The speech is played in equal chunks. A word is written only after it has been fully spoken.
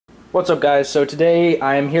What's up, guys? So today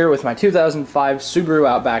I am here with my 2005 Subaru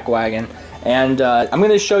Outback wagon, and I'm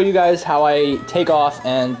going to show you guys how I take off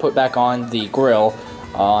and put back on the grill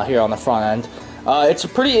here on the front end. It's a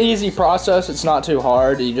pretty easy process. It's not too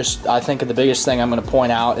hard. I think the biggest thing I'm going to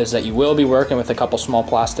point out is that you will be working with a couple small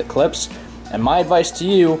plastic clips. And my advice to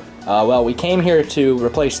you, well, we came here to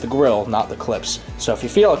replace the grill, not the clips. So if you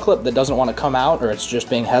feel a clip that doesn't want to come out, or it's just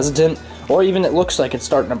being hesitant, or even it looks like it's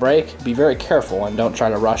starting to break, be very careful and don't try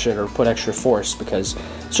to rush it or put extra force, because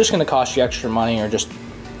it's just going to cost you extra money or just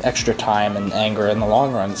extra time and anger in the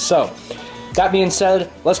long run. So, that being said,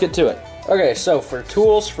 let's get to it. Okay, so for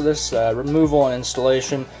tools for this removal and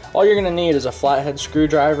installation, all you're going to need is a flathead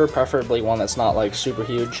screwdriver, preferably one that's not like super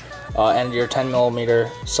huge, and your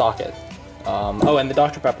 10mm socket. Oh, and the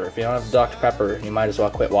Dr. Pepper. If you don't have the Dr. Pepper, you might as well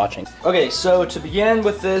quit watching. Okay, so to begin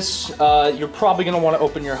with this, you're probably going to want to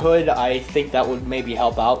open your hood. I think that would maybe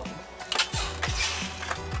help out.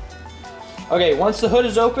 Okay, once the hood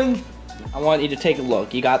is open, I want you to take a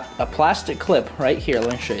look. You got a plastic clip right here.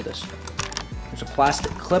 Let me show you this. There's a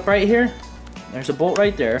plastic clip right here. There's a bolt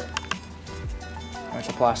right there. There's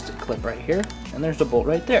a plastic clip right here. And there's a bolt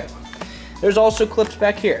right there. There's also clips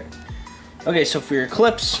back here. Okay, so for your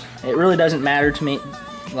clips, it really doesn't matter to me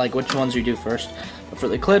like which ones you do first. But for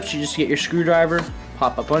the clips, you just get your screwdriver,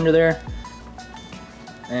 pop up under there,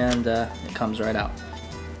 and it comes right out.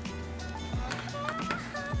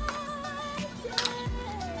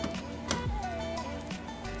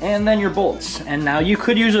 And then your bolts. And now you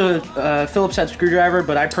could use a Phillips head screwdriver,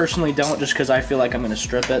 but I personally don't, just because I feel like I'm going to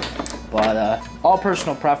strip it. But all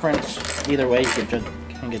personal preference, either way you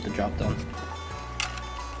can get the job done.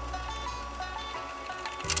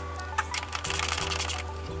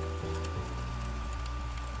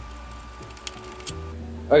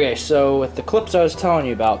 Okay, so with the clips I was telling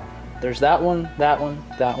you about, there's that one, that one,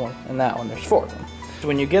 that one, and that one. There's 4 of them. So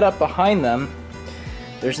when you get up behind them,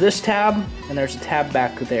 there's this tab, and there's a tab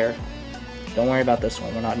back there. Don't worry about this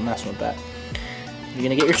one. We're not messing with that. You're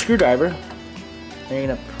going to get your screwdriver, and you're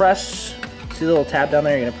going to press, see the little tab down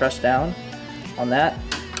there? You're going to press down on that,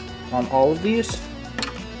 on all of these,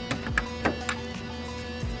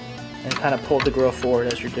 and kind of pull the grill forward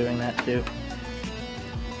as you're doing that too.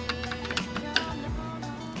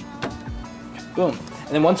 Boom.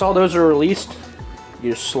 And then once all those are released,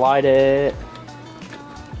 you just slide it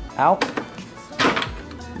out.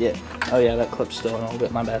 Yeah. Oh yeah, that clip's still in a little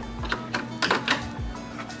bit, my bad.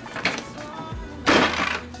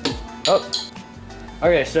 Oh.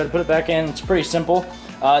 Okay, so to put it back in, it's pretty simple.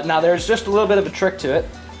 Now there's just a little bit of a trick to it.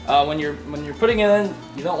 When you're putting it in,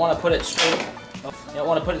 you don't want to put it straight. You don't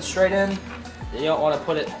want to put it straight in. You don't want to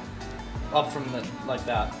put it up from the like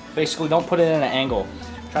that. Basically, don't put it in an angle.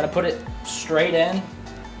 Try to put it straight in,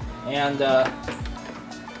 and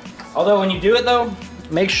although when you do it though,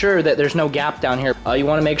 make sure that there's no gap down here. You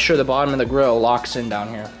want to make sure the bottom of the grill locks in down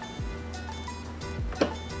here.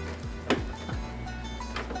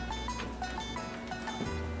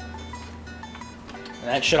 And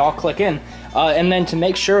that should all click in. And then to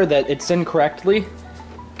make sure that it's in correctly,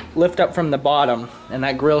 lift up from the bottom, and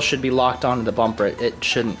that grill should be locked onto the bumper. It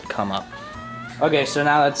shouldn't come up. Okay, so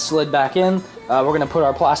now that's slid back in. We're going to put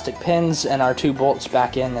our plastic pins and our 2 bolts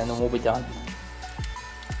back in, and then we'll be done.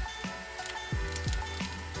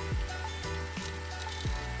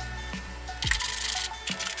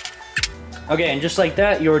 Okay, and just like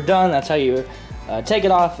that, you're done. That's how you take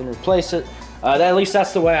it off and replace it. At least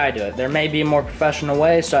that's the way I do it. There may be a more professional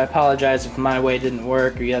way, so I apologize if my way didn't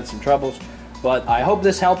work or you had some troubles. But I hope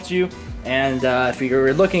this helped you, and if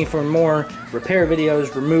you're looking for more repair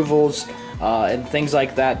videos, removals, and things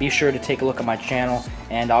like that, be sure to take a look at my channel,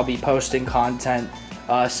 and I'll be posting content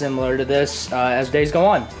similar to this as days go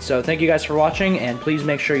on. So thank you guys for watching, and please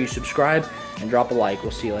make sure you subscribe and drop a like.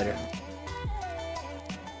 We'll see you later.